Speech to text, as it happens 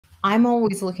I'm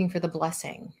always looking for the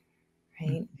blessing,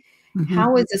 right? Mm-hmm.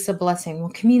 How is this a blessing?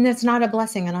 Well, Kamin, that's not a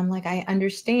blessing. And I'm like, I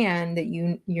understand that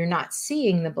you're not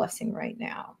seeing the blessing right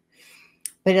now,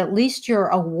 but at least you're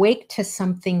awake to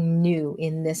something new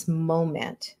in this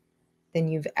moment than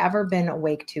you've ever been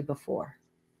awake to before,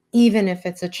 even if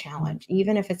it's a challenge,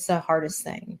 even if it's the hardest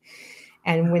thing.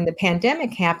 And when the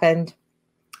pandemic happened,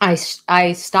 I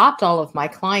stopped all of my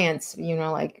clients,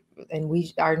 like,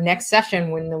 and our next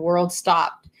session, when the world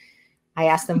stopped, I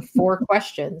asked them 4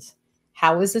 questions.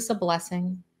 How is this a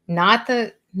blessing? Not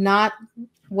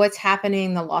what's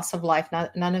happening, the loss of life,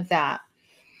 none of that.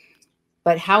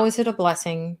 But how is it a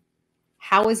blessing?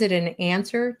 How is it an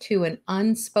answer to an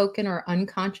unspoken or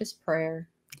unconscious prayer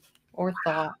or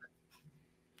thought?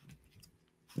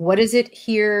 What is it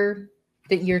here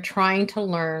that you're trying to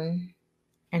learn?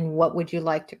 And what would you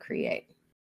like to create?